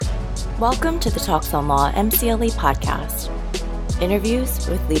Welcome to the Talks on Law MCLE podcast. Interviews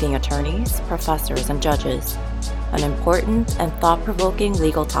with leading attorneys, professors, and judges on important and thought-provoking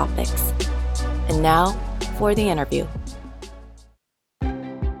legal topics. And now for the interview.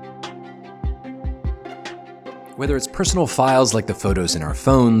 Whether it's personal files like the photos in our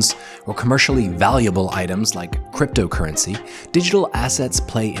phones or commercially valuable items like cryptocurrency, digital assets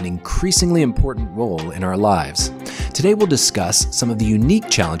play an increasingly important role in our lives. Today we'll discuss some of the unique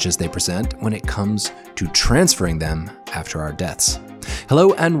challenges they present when it comes to transferring them after our deaths.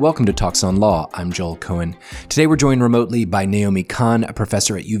 Hello and welcome to Talks on Law. I'm Joel Cohen. Today we're joined remotely by Naomi Khan, a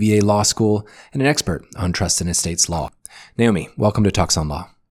professor at UVA Law School and an expert on trust and estates law. Naomi, welcome to Talks on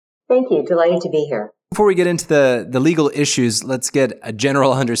Law. Thank you. Delighted to be here. Before we get into the legal issues, let's get a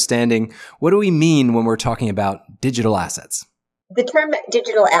general understanding. What do we mean when we're talking about digital assets? The term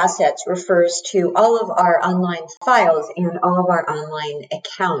digital assets refers to all of our online files and all of our online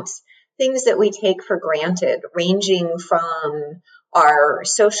accounts, things that we take for granted, ranging from our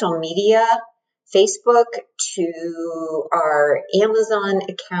social media, Facebook, to our Amazon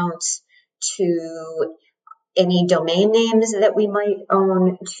accounts, to any domain names that we might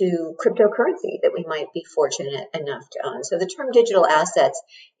own, to cryptocurrency that we might be fortunate enough to own. So the term digital assets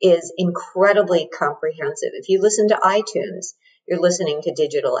is incredibly comprehensive. If you listen to iTunes, you're listening to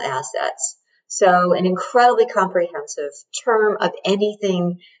digital assets. So an incredibly comprehensive term of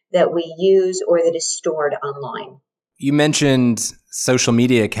anything that we use or that is stored online. You mentioned social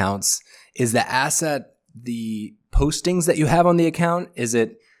media accounts. Is the asset the postings that you have on the account? Is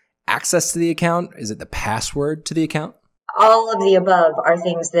it access to the account? Is it the password to the account? All of the above are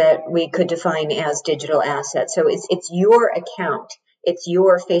things that we could define as digital assets. So it's your account. It's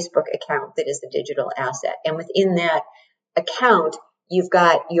your Facebook account that is the digital asset. And within that account, you've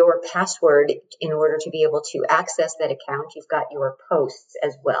got your password in order to be able to access that account. You've got your posts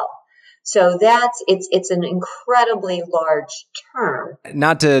as well. So it's an incredibly large term.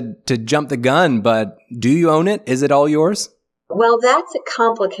 Not to jump the gun, but do you own it? Is it all yours? Well, that's a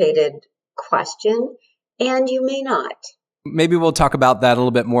complicated question, and you may not. Maybe we'll talk about that a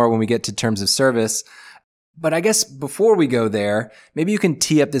little bit more when we get to terms of service. But I guess before we go there, maybe you can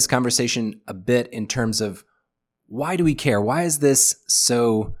tee up this conversation a bit in terms of why do we care? Why is this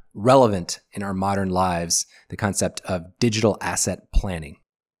so relevant in our modern lives, the concept of digital asset planning?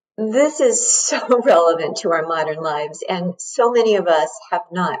 This is so relevant to our modern lives, and so many of us have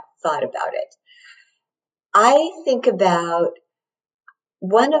not thought about it. I think about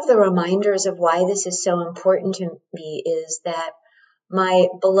one of the reminders of why this is so important to me is that my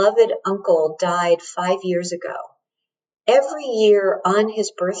beloved uncle died 5 years ago. Every year on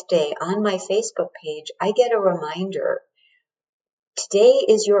his birthday on my Facebook page, I get a reminder. Today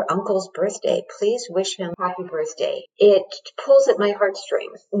is your uncle's birthday. Please wish him happy birthday. It pulls at my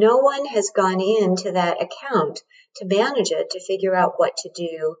heartstrings. No one has gone into that account to manage it, to figure out what to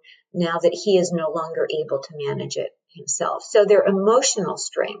do now that he is no longer able to manage it himself. So they're emotional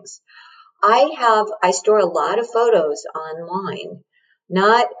strings. I store a lot of photos online.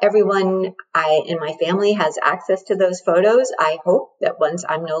 Not everyone in my family has access to those photos. I hope that once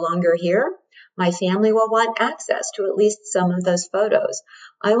I'm no longer here, my family will want access to at least some of those photos.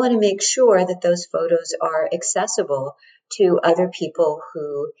 I want to make sure that those photos are accessible to other people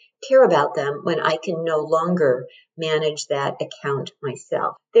who care about them when I can no longer manage that account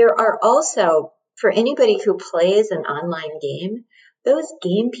myself. There are also, for anybody who plays an online game, those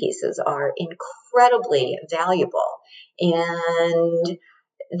game pieces are incredibly valuable, and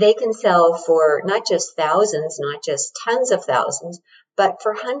they can sell for not just thousands, not just tens of thousands, but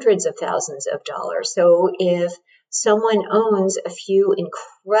for hundreds of thousands of dollars. So if someone owns a few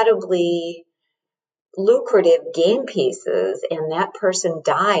incredibly lucrative game pieces and that person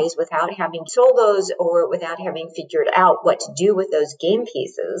dies without having sold those or without having figured out what to do with those game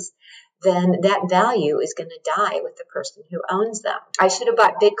pieces, then that value is going to die with the person who owns them. I should have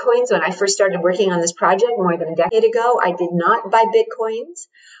bought Bitcoins when I first started working on this project more than a decade ago. I did not buy Bitcoins,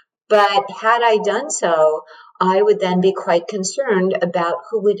 but had I done so, I would then be quite concerned about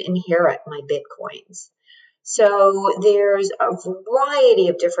who would inherit my Bitcoins. So there's a variety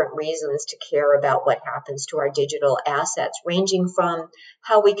of different reasons to care about what happens to our digital assets, ranging from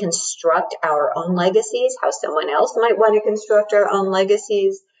how we construct our own legacies, how someone else might want to construct our own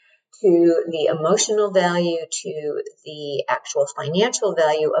legacies, to the emotional value, to the actual financial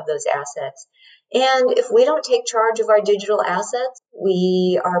value of those assets. And if we don't take charge of our digital assets,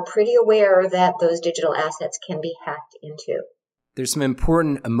 we are pretty aware that those digital assets can be hacked into. There's some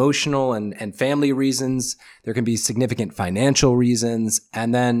important emotional and family reasons. There can be significant financial reasons.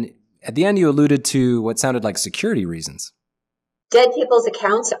 And then at the end, you alluded to what sounded like security reasons. Dead people's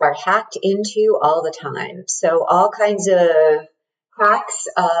accounts are hacked into all the time. So all kinds of hacks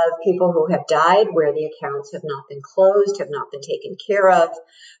of people who have died where the accounts have not been closed, have not been taken care of.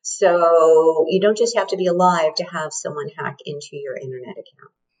 So you don't just have to be alive to have someone hack into your internet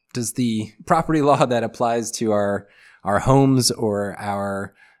account. Does the property law that applies to our homes or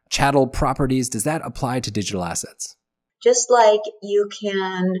our chattel properties, does that apply to digital assets? Just like you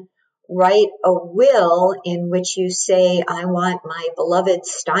can write a will in which you say, I want my beloved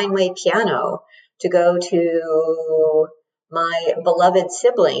Steinway piano to go to my beloved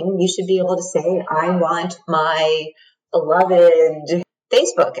sibling, you should be able to say, I want my beloved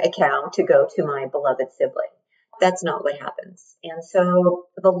Facebook account to go to my beloved sibling. That's not what happens. And so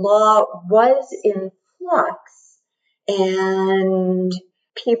the law was in flux, and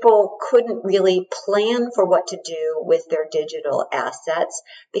people couldn't really plan for what to do with their digital assets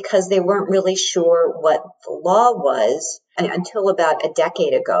because they weren't really sure what the law was until about a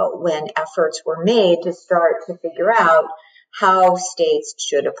decade ago, when efforts were made to start to figure out how states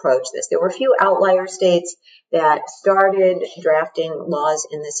should approach this. There were a few outlier states that started drafting laws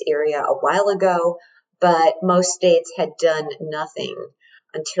in this area a while ago, but most states had done nothing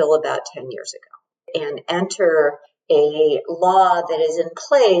until about 10 years ago. And enter a law that is in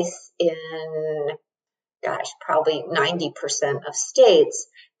place in, probably 90% of states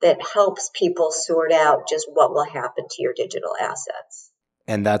that helps people sort out just what will happen to your digital assets.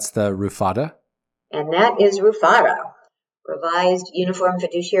 And that's the RUFADA? And that is RUFADA, Revised Uniform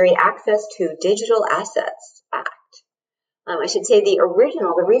Fiduciary Access to Digital Assets Act. I should say the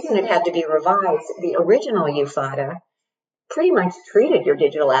reason it had to be revised, the original UFADA pretty much treated your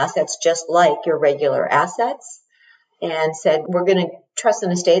digital assets just like your regular assets and said, we're going to trust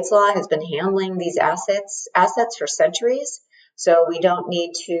in estates law has been handling these assets for centuries. So we don't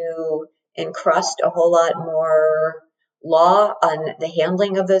need to encrust a whole lot more law on the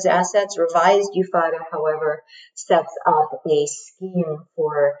handling of those assets. Revised UFADA, however, sets up a scheme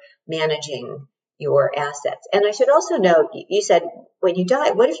for managing your assets. And I should also note, you said when you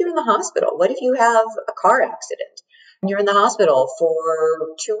die, what if you're in the hospital? What if you have a car accident and you're in the hospital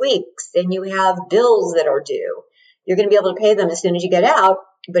for 2 weeks and you have bills that are due? You're going to be able to pay them as soon as you get out.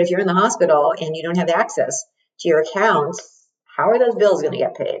 But if you're in the hospital and you don't have access to your accounts, how are those bills going to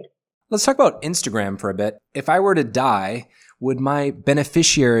get paid? Let's talk about Instagram for a bit. If I were to die, would my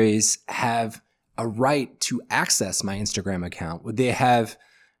beneficiaries have a right to access my Instagram account? Would they have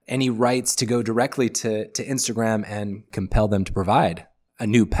any rights to go directly to Instagram and compel them to provide a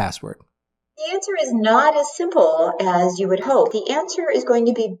new password? The answer is not as simple as you would hope. The answer is going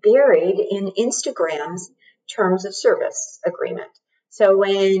to be buried in Instagram's terms of service agreement. So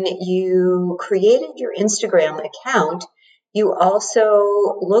when you created your Instagram account, you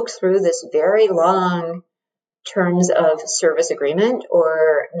also looked through this very long terms of service agreement,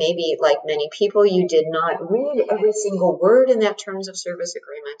 or maybe like many people, you did not read every single word in that terms of service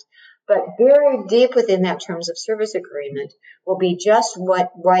agreement, but buried deep within that terms of service agreement will be just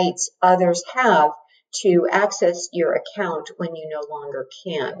what rights others have to access your account when you no longer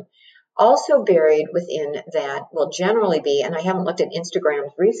can. Also buried within that will generally be, and I haven't looked at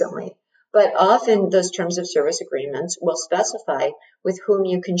Instagrams recently, but often those terms of service agreements will specify with whom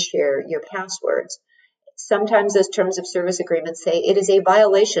you can share your passwords. Sometimes those terms of service agreements say it is a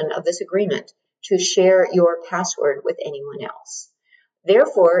violation of this agreement to share your password with anyone else.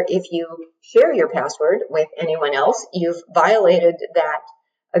 Therefore, if you share your password with anyone else, you've violated that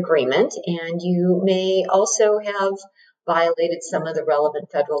agreement, and you may also have violated some of the relevant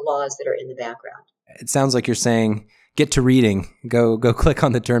federal laws that are in the background. It sounds like you're saying, get to reading. Go click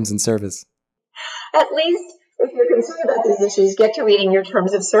on the terms and service. At least if you're concerned about these issues, get to reading your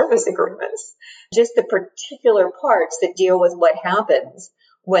terms of service agreements. Just the particular parts that deal with what happens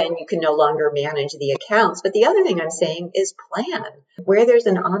when you can no longer manage the accounts. But the other thing I'm saying is plan. Where there's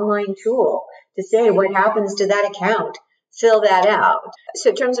an online tool to say what happens to that account, fill that out.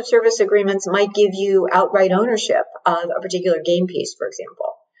 So terms of service agreements might give you outright ownership of a particular game piece, for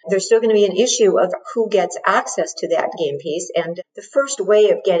example. There's still going to be an issue of who gets access to that game piece. And the first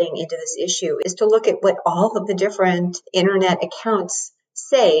way of getting into this issue is to look at what all of the different internet accounts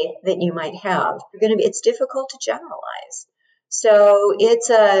say that you might have. It's difficult to generalize. So it's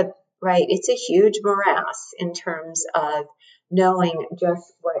a huge morass in terms of knowing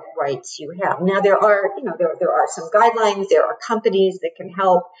just what rights you have. Now there are some guidelines, there are companies that can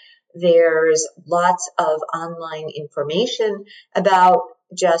help. There's lots of online information about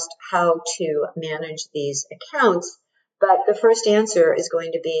just how to manage these accounts. But the first answer is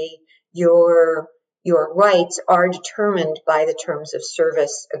going to be your rights are determined by the terms of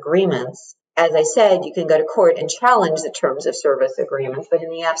service agreements as I said, you can go to court and challenge the terms of service agreements, but in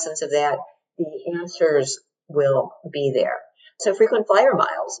the absence of that, the answers will be there. So frequent flyer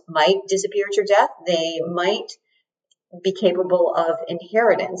miles might disappear at your death. They might be capable of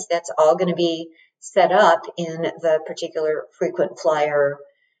inheritance. That's all going to be set up in the particular frequent flyer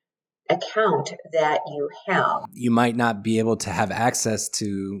account that you have. You might not be able to have access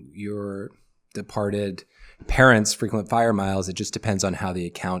to your departed parents' frequent flyer miles. It just depends on how the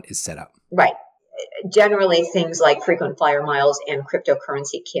account is set up. Right. Generally, things like frequent flyer miles and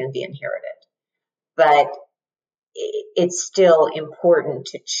cryptocurrency can be inherited, but it's still important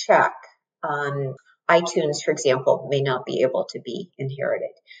to check. iTunes, for example, may not be able to be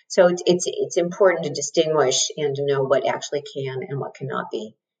inherited. So it's important to distinguish and to know what actually can and what cannot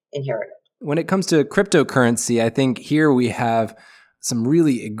be inherited. When it comes to cryptocurrency, I think here we have some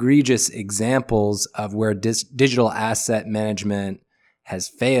really egregious examples of where digital asset management has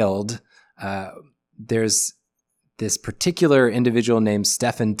failed. There's this particular individual named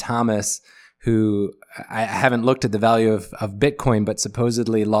Stephen Thomas, who I haven't looked at the value of Bitcoin, but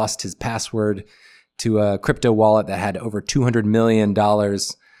supposedly lost his password to a crypto wallet that had over $200 million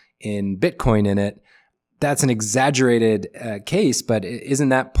in Bitcoin in it. That's an exaggerated case, but isn't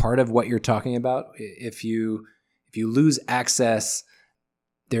that part of what you're talking about? If you lose access,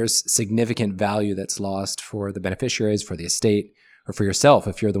 there's significant value that's lost for the beneficiaries, for the estate, or for yourself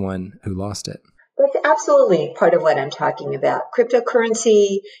if you're the one who lost it. That's absolutely part of what I'm talking about.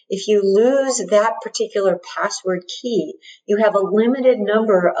 Cryptocurrency, if you lose that particular password key, you have a limited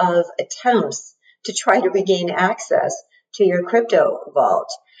number of attempts to try to regain access to your crypto vault.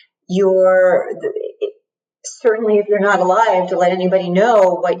 Certainly, if you're not alive to let anybody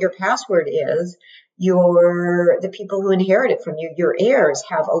know what your password is, the people who inherit it from you, your heirs,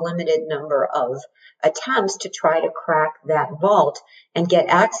 have a limited number of attempts to try to crack that vault and get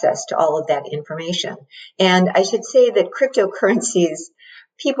access to all of that information. And I should say that cryptocurrencies,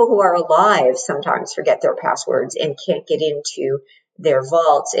 people who are alive sometimes forget their passwords and can't get into their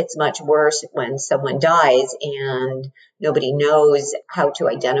vaults. It's much worse when someone dies and nobody knows how to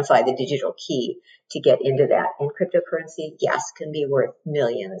identify the digital key to get into that. And cryptocurrency, yes, can be worth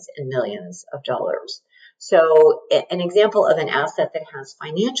millions and millions of dollars. So an example of an asset that has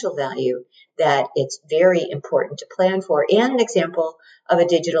financial value that it's very important to plan for, and an example of a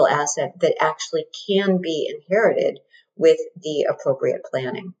digital asset that actually can be inherited with the appropriate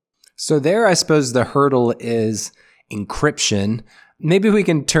planning. So there, I suppose the hurdle is encryption. Maybe we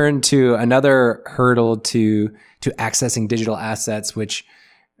can turn to another hurdle to accessing digital assets, which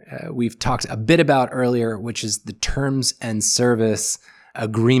we've talked a bit about earlier, which is the terms and service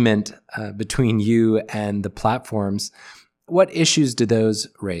agreement between you and the platforms. What issues do those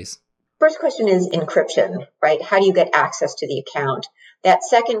raise? First question is encryption, right? How do you get access to the account? That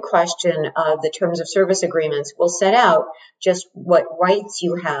second question of the terms of service agreements will set out just what rights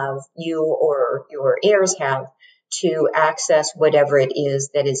you or your heirs have to access whatever it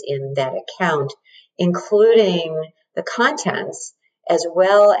is that is in that account, including the contents, as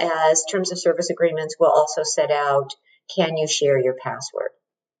well as terms of service agreements will also set out, can you share your password?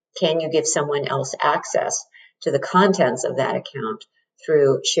 Can you give someone else access to the contents of that account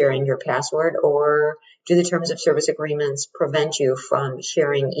through sharing your password, or do the terms of service agreements prevent you from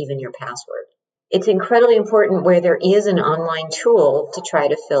sharing even your password? It's incredibly important where there is an online tool to try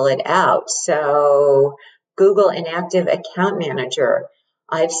to fill it out. So Google Inactive Account Manager,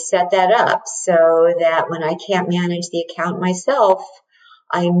 I've set that up so that when I can't manage the account myself,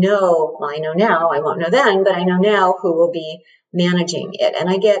 I know now, I won't know then, but I know now who will be managing it. And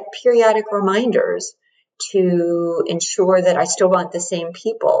I get periodic reminders to ensure that I still want the same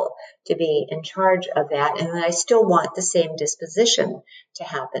people to be in charge of that, and that I still want the same disposition to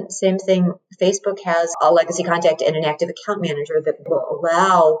happen. Same thing, Facebook has a legacy contact and an active account manager that will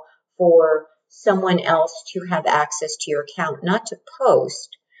allow for someone else to have access to your account, not to post,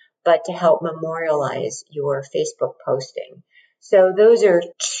 but to help memorialize your Facebook posting. So those are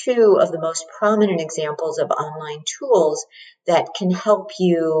two of the most prominent examples of online tools that can help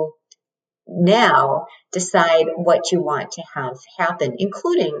you now decide what you want to have happen,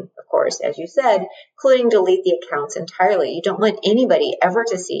 including, of course, as you said, including delete the accounts entirely. You don't want anybody ever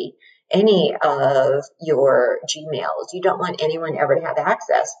to see any of your Gmails. You don't want anyone ever to have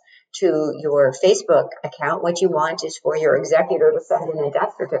access to your Facebook account. What you want is for your executor to send in a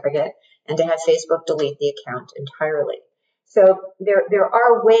death certificate and to have Facebook delete the account entirely. So there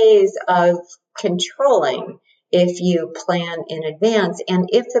are ways of controlling if you plan in advance and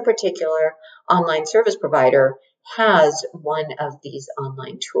if the particular online service provider has one of these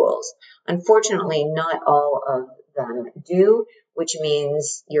online tools. Unfortunately, not all of them do. which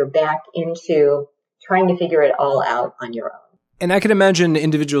means you're back into trying to figure it all out on your own. And I can imagine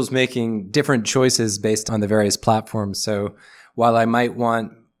individuals making different choices based on the various platforms. So while I might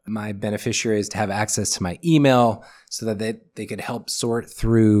want my beneficiaries to have access to my email so that they could help sort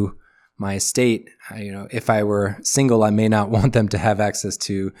through my estate, if I were single, I may not want them to have access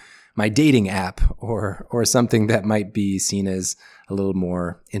to my dating app or something that might be seen as a little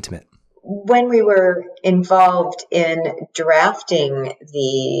more intimate. When we were involved in drafting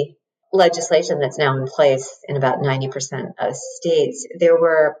the legislation that's now in place in about 90% of states, there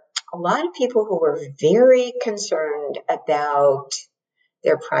were a lot of people who were very concerned about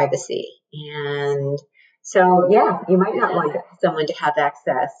their privacy. And so, you might not want someone to have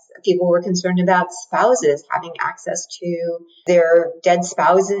access. People were concerned about spouses having access to their dead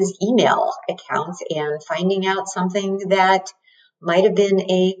spouse's email accounts and finding out something that might have been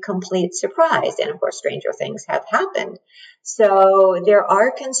a complete surprise. And of course, stranger things have happened. So there are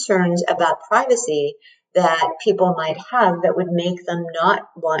concerns about privacy that people might have that would make them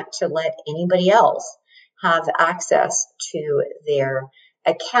not want to let anybody else have access to their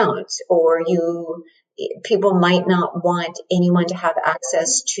accounts, or people might not want anyone to have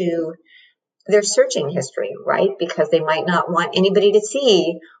access to their searching history, right? Because they might not want anybody to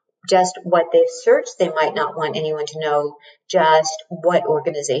see just what they've searched. They might not want anyone to know just what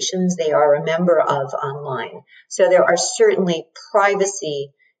organizations they are a member of online. So there are certainly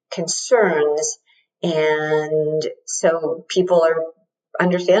privacy concerns, and so people are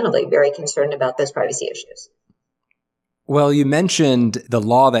understandably very concerned about those privacy issues. Well, you mentioned the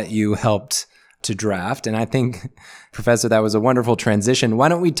law that you helped to draft, and I think, Professor, that was a wonderful transition. Why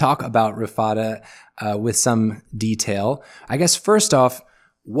don't we talk about RUFADA with some detail? I guess first off,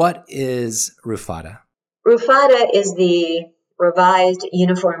 what is RUFADA? RUFADA is the Revised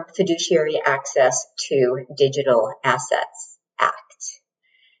Uniform Fiduciary Access to Digital Assets Act.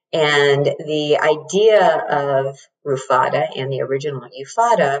 And the idea of RUFADA and the original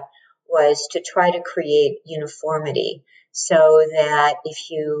UFADA was to try to create uniformity so that if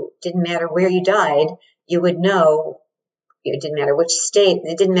you didn't matter where you died, you would know, it didn't matter which state,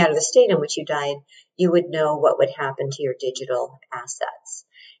 it didn't matter the state in which you died, you would know what would happen to your digital assets.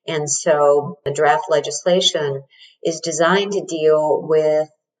 And so the draft legislation is designed to deal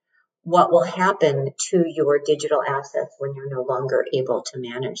with what will happen to your digital assets when you're no longer able to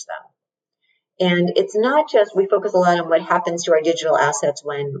manage them. And it's not just, we focus a lot on what happens to our digital assets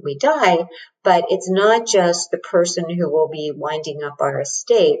when we die, but it's not just the person who will be winding up our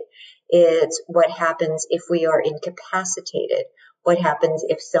estate. It's what happens if we are incapacitated. What happens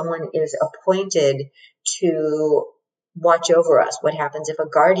if someone is appointed to watch over us? What happens if a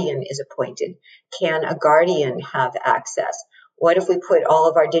guardian is appointed? Can a guardian have access? What if we put all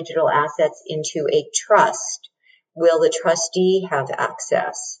of our digital assets into a trust? Will the trustee have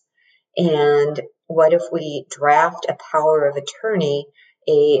access? And what if we draft a power of attorney,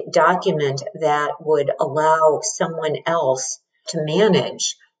 a document that would allow someone else to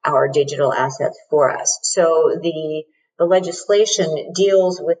manage our digital assets for us? So the legislation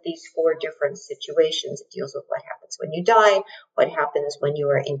deals with these four different situations. It deals with what happens when you die, what happens when you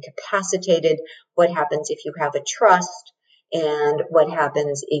are incapacitated, what happens if you have a trust, and what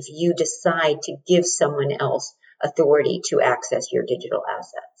happens if you decide to give someone else authority to access your digital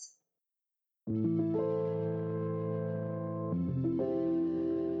assets.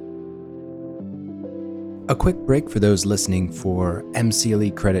 A quick break for those listening for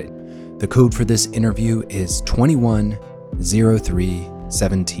MCLE credit. The code for this interview is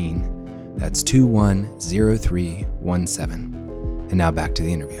 210317. That's 210317. And now back to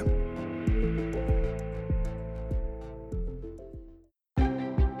the interview.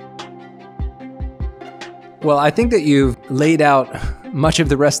 Well, I think that you've laid out much of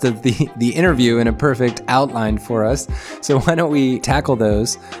the rest of the interview in a perfect outline for us. So why don't we tackle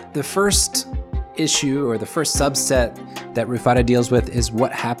those? The first issue or the first subset that RUFADA deals with is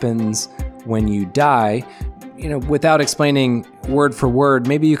what happens when you die. Without explaining word for word,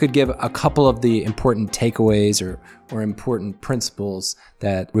 maybe you could give a couple of the important takeaways or important principles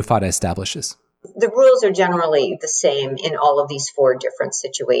that RUFADA establishes. The rules are generally the same in all of these four different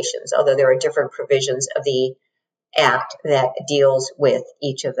situations, although there are different provisions of the Act that deals with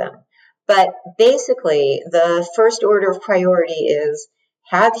each of them. But basically, the first order of priority is,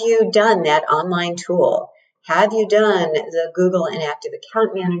 have you done that online tool? Have you done the Google Inactive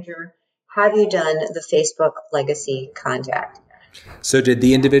Account Manager? Have you done the Facebook Legacy Contact? So did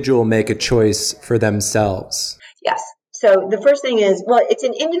the individual make a choice for themselves? Yes. So the first thing is, well, it's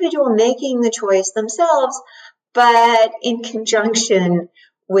an individual making the choice themselves, but in conjunction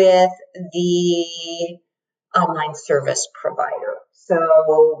with the online service provider.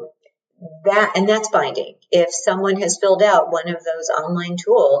 So that's binding. If someone has filled out one of those online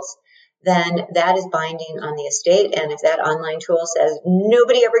tools, then that is binding on the estate. And if that online tool says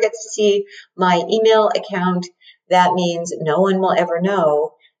nobody ever gets to see my email account, that means no one will ever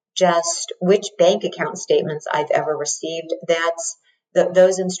know just which bank account statements I've ever received.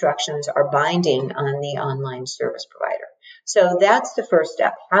 Those instructions are binding on the online service provider. So that's the first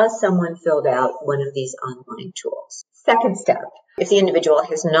step. Has someone filled out one of these online tools? Second step, if the individual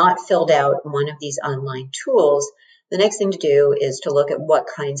has not filled out one of these online tools, the next thing to do is to look at what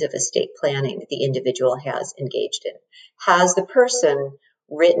kinds of estate planning the individual has engaged in. Has the person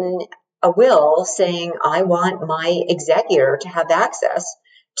written a will saying, I want my executor to have access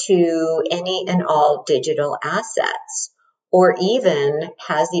to any and all digital assets? Or even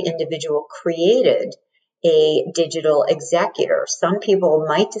has the individual created a digital executor? Some people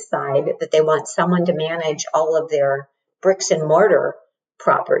might decide that they want someone to manage all of their bricks and mortar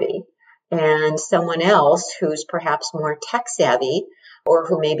property, and someone else who's perhaps more tech savvy or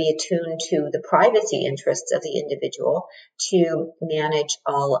who may be attuned to the privacy interests of the individual to manage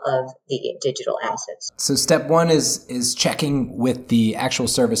all of the digital assets. So step one is checking with the actual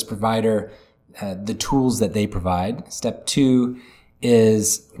service provider the tools that they provide. Step two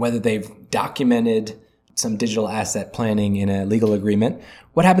is whether they've documented some digital asset planning in a legal agreement.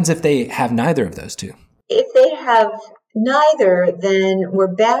 What happens if they have neither of those two? If they have neither, then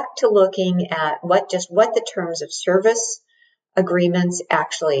we're back to looking at what the terms of service agreements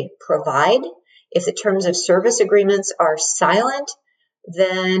actually provide. If the terms of service agreements are silent,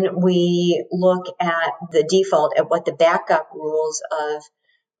 then we look at the default at what the backup rules of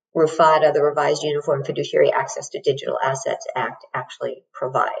RUFADA, the Revised Uniform Fiduciary Access to Digital Assets Act, actually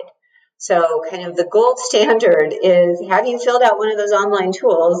provide. So kind of the gold standard is, have you filled out one of those online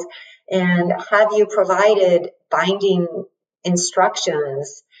tools, and have you provided binding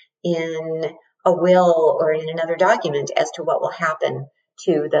instructions in a will or in another document as to what will happen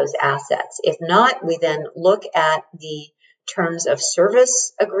to those assets? If not, we then look at the terms of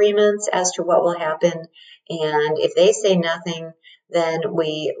service agreements as to what will happen. And if they say nothing, then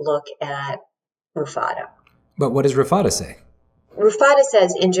we look at RUFADA. But what does RUFADA say? RUFADA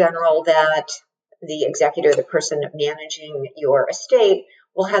says in general that the executor, the person managing your estate,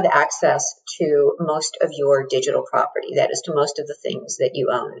 will have access to most of your digital property, that is, to most of the things that you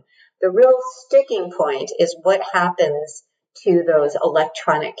own. The real sticking point is what happens to those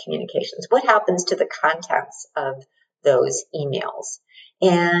electronic communications. What happens to the contents of those emails?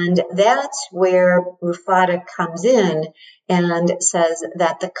 And that's where RUFADA comes in and says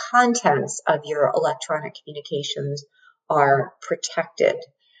that the contents of your electronic communications are protected.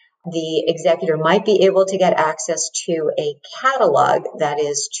 The executor might be able to get access to a catalog, that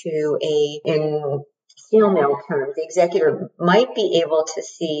is, in steel mail terms, the executor might be able to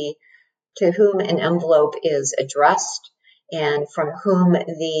see to whom an envelope is addressed and from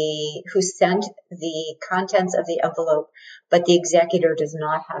who sent the contents of the envelope, but the executor does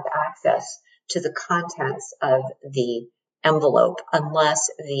not have access to the contents of the envelope unless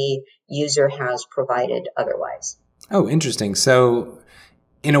the user has provided otherwise. Oh, interesting. So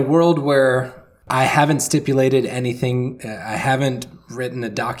in a world where I haven't stipulated anything, I haven't written a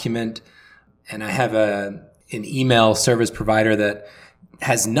document, and I have an email service provider that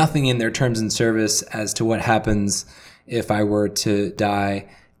has nothing in their terms and service as to what happens if I were to die,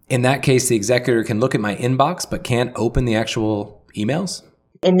 in that case, the executor can look at my inbox but can't open the actual emails?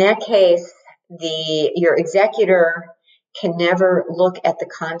 In that case, your executor can never look at the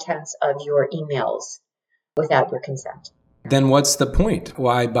contents of your emails without your consent. Then what's the point?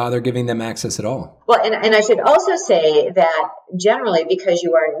 Why bother giving them access at all? Well, and I should also say that generally, because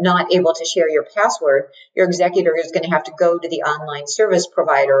you are not able to share your password, your executor is going to have to go to the online service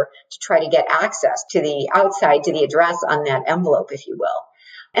provider to try to get access to the address on that envelope, if you will.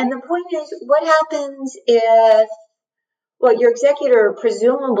 And the point is, what happens if, your executor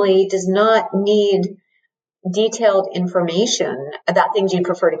presumably does not need detailed information about things you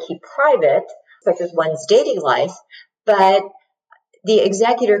prefer to keep private, such as one's dating life, but the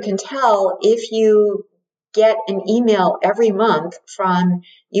executor can tell if you get an email every month from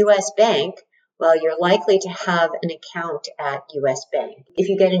U.S. Bank, well, you're likely to have an account at U.S. Bank. If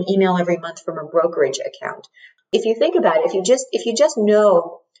you get an email every month from a brokerage account. If you think about it, if you just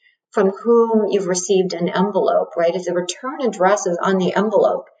know from whom you've received an envelope, right? If the return address is on the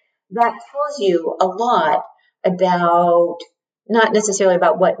envelope, that tells you a lot about, not necessarily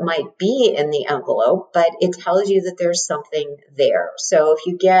about what might be in the envelope, but it tells you that there's something there. So if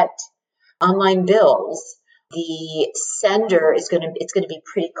you get online bills, the sender it's going to be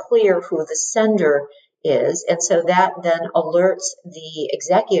pretty clear who the sender is. And so that then alerts the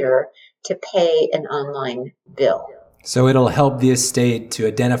executor to pay an online bill. So it'll help the estate to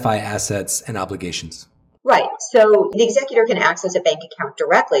identify assets and obligations. Right. So the executor can access a bank account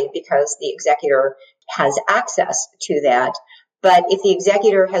directly because the executor has access to that. But if the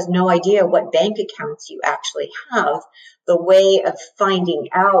executor has no idea what bank accounts you actually have, the way of finding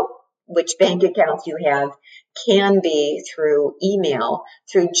out which bank accounts you have can be through email,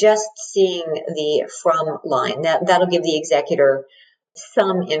 through just seeing the from line. That'll give the executor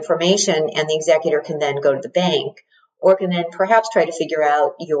some information, and the executor can then go to the bank or can then perhaps try to figure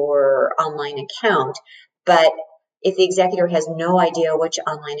out your online account. But if the executor has no idea which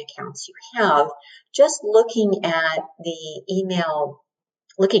online accounts you have, just looking at the email,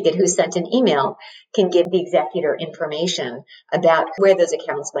 looking at who sent an email can give the executor information about where those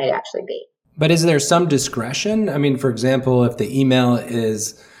accounts might actually be. But is there some discretion? I mean, for example, if the email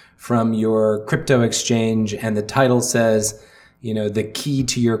is from your crypto exchange and the title says, the key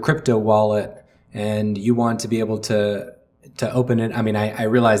to your crypto wallet, and you want to be able to open it. I mean, I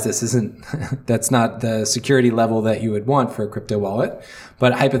realize this isn't, that's not the security level that you would want for a crypto wallet,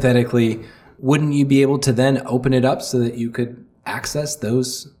 but hypothetically, wouldn't you be able to then open it up so that you could access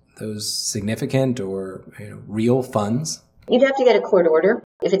those significant or real funds? You'd have to get a court order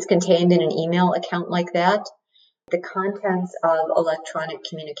if it's contained in an email account like that. The contents of electronic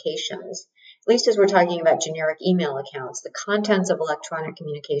communications, at least as we're talking about generic email accounts, the contents of electronic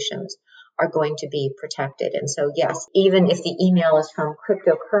communications are going to be protected. And so, yes, even if the email is from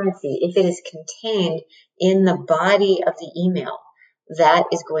cryptocurrency, if it is contained in the body of the email, that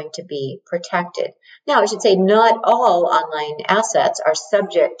is going to be protected. Now, I should say not all online assets are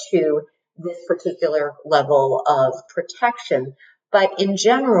subject to this particular level of protection, but in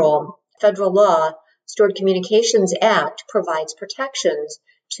general, federal law, Stored Communications Act provides protections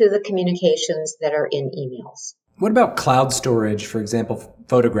to the communications that are in emails. What about cloud storage, for example,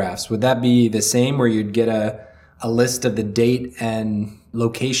 photographs? Would that be the same where you'd get a list of the date and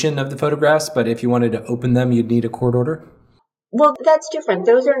location of the photographs, but if you wanted to open them, you'd need a court order? Well, that's different.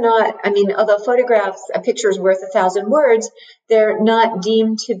 Those are not, although photographs, a picture is worth 1,000 words, they're not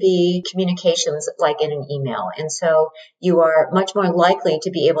deemed to be communications like in an email. And so you are much more likely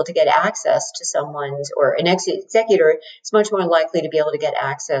to be able to get access to someone's, or an executor is much more likely to be able to get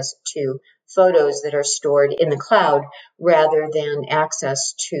access to photos that are stored in the cloud rather than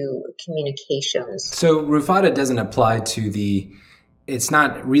access to communications. So Rufata doesn't apply to it's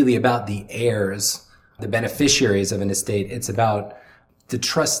not really about the heirs, the beneficiaries of an estate. It's about the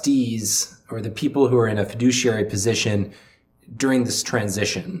trustees or the people who are in a fiduciary position during this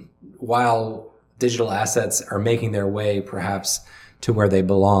transition, while digital assets are making their way perhaps to where they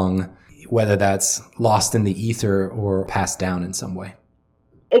belong, whether that's lost in the ether or passed down in some way.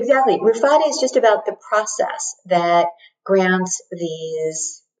 Exactly. Rufata is just about the process that grants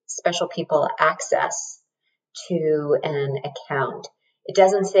these special people access to an account. It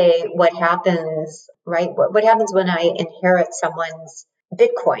doesn't say what happens, right? What happens when I inherit someone's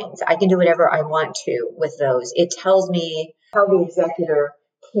Bitcoins? I can do whatever I want to with those. It tells me how the executor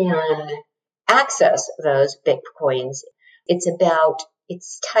can access those Bitcoins.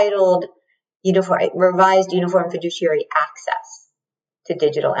 It's titled Revised Uniform Fiduciary Access to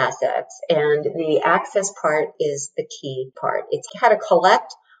Digital Assets. And the access part is the key part. It's how to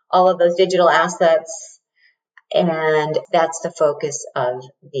collect all of those digital assets, and that's the focus of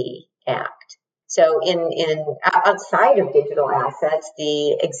the Act. So in outside of digital assets,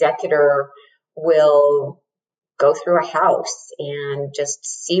 the executor will go through a house and just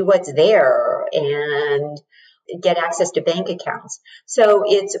see what's there and get access to bank accounts. So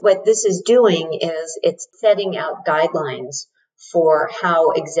what this is doing is it's setting out guidelines for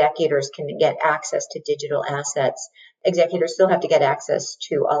how executors can get access to digital assets. Executors still have to get access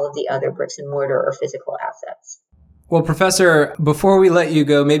to all of the other bricks and mortar or physical assets. Well, Professor, before we let you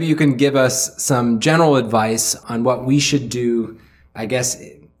go, maybe you can give us some general advice on what we should do, I guess,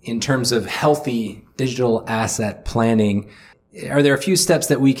 in terms of healthy digital asset planning. Are there a few steps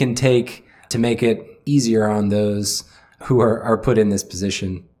that we can take to make it easier on those who are put in this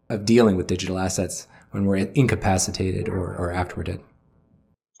position of dealing with digital assets when we're incapacitated or after we're dead?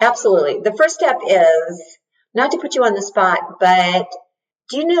 Absolutely. The first step is, not to put you on the spot, but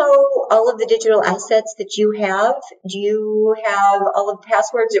do you know all of the digital assets that you have? Do you have all of the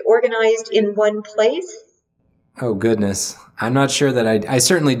passwords organized in one place? Oh, goodness. I'm not sure that I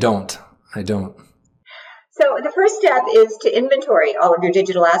certainly don't. I don't. So the first step is to inventory all of your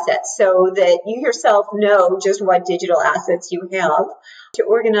digital assets so that you yourself know just what digital assets you have, to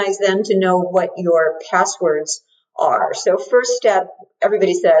organize them, to know what your passwords are. So first step,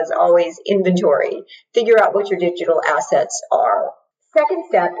 everybody says always inventory. Figure out what your digital assets are. Second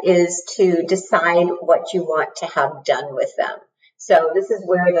step is to decide what you want to have done with them. So this is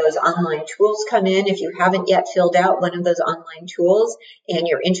where those online tools come in. If you haven't yet filled out one of those online tools and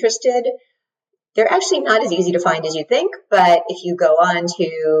you're interested, they're actually not as easy to find as you think, but if you go on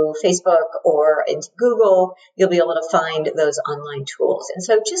to Facebook or into Google, you'll be able to find those online tools. And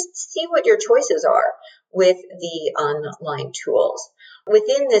so just see what your choices are with the online tools.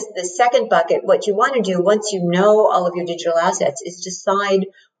 Within the second bucket, what you want to do once you know all of your digital assets is decide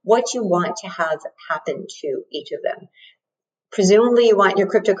what you want to have happen to each of them. Presumably you want your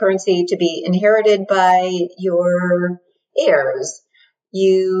cryptocurrency to be inherited by your heirs.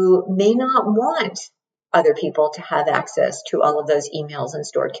 You may not want other people to have access to all of those emails and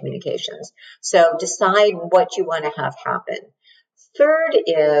stored communications. So decide what you want to have happen. Third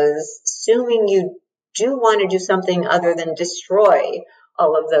is, assuming you do want to do something other than destroy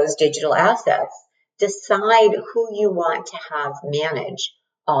all of those digital assets, decide who you want to have manage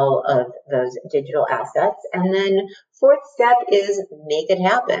all of those digital assets. And then fourth step is make it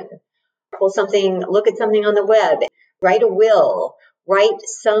happen. Look at something on the web, write a will, write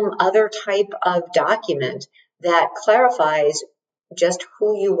some other type of document that clarifies just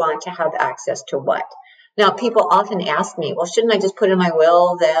who you want to have access to what. Now, people often ask me, well, shouldn't I just put in my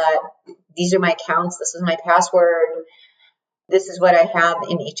will that these are my accounts, this is my password, this is what I have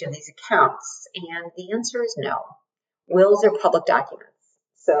in each of these accounts? And the answer is no. Wills are public documents.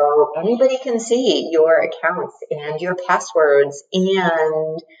 So anybody can see your accounts and your passwords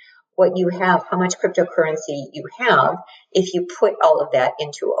and what you have, how much cryptocurrency you have, if you put all of that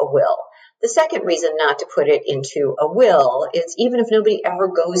into a will. The second reason not to put it into a will is even if nobody ever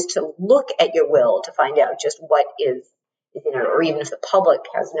goes to look at your will to find out just what is in it, or even if the public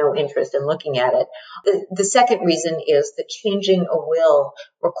has no interest in looking at it. The second reason is that changing a will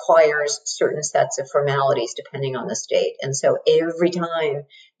requires certain sets of formalities depending on the state. And so every time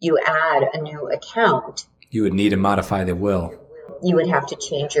you add a new account, you would need to modify the will. You would have to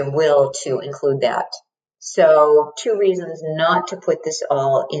change your will to include that. So 2 reasons not to put this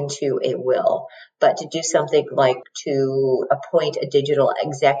all into a will, but to do something like to appoint a digital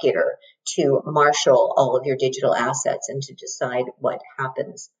executor to marshal all of your digital assets and to decide what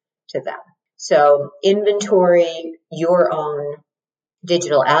happens to them. So inventory your own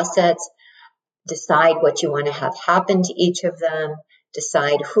digital assets, decide what you want to have happen to each of them,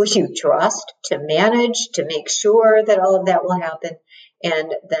 decide who you trust to manage to make sure that all of that will happen,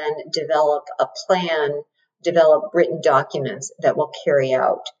 and then develop a plan, develop written documents that will carry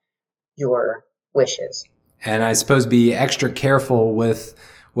out your wishes. And I suppose be extra careful with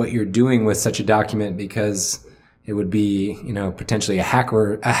what you're doing with such a document, because it would be, potentially a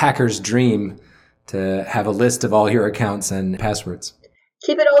hacker's dream to have a list of all your accounts and passwords.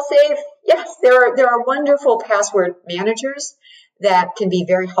 Keep it all safe. Yes, there are wonderful password managers that can be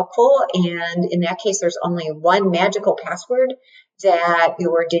very helpful. And in that case, there's only one magical password that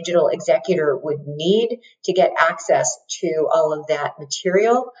your digital executor would need to get access to all of that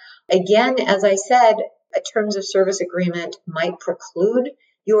material. Again, as I said, a terms of service agreement might preclude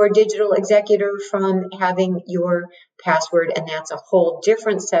your digital executor from having your password, and that's a whole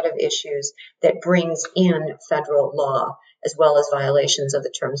different set of issues that brings in federal law, as well as violations of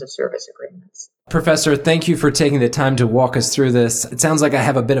the terms of service agreements. Professor, thank you for taking the time to walk us through this. It sounds like I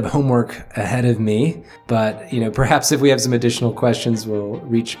have a bit of homework ahead of me, but perhaps if we have some additional questions, we'll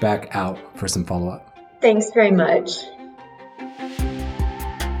reach back out for some follow-up. Thanks very much.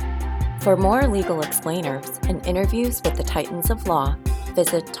 For more legal explainers and interviews with the titans of law,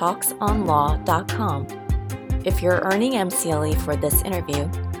 visit talksonlaw.com. If you're earning MCLE for this interview,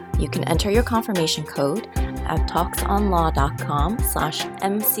 you can enter your confirmation code at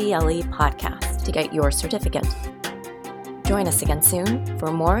talksonlaw.com/MCLE podcast to get your certificate. Join us again soon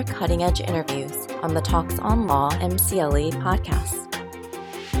for more cutting-edge interviews on the Talks on Law MCLE podcast.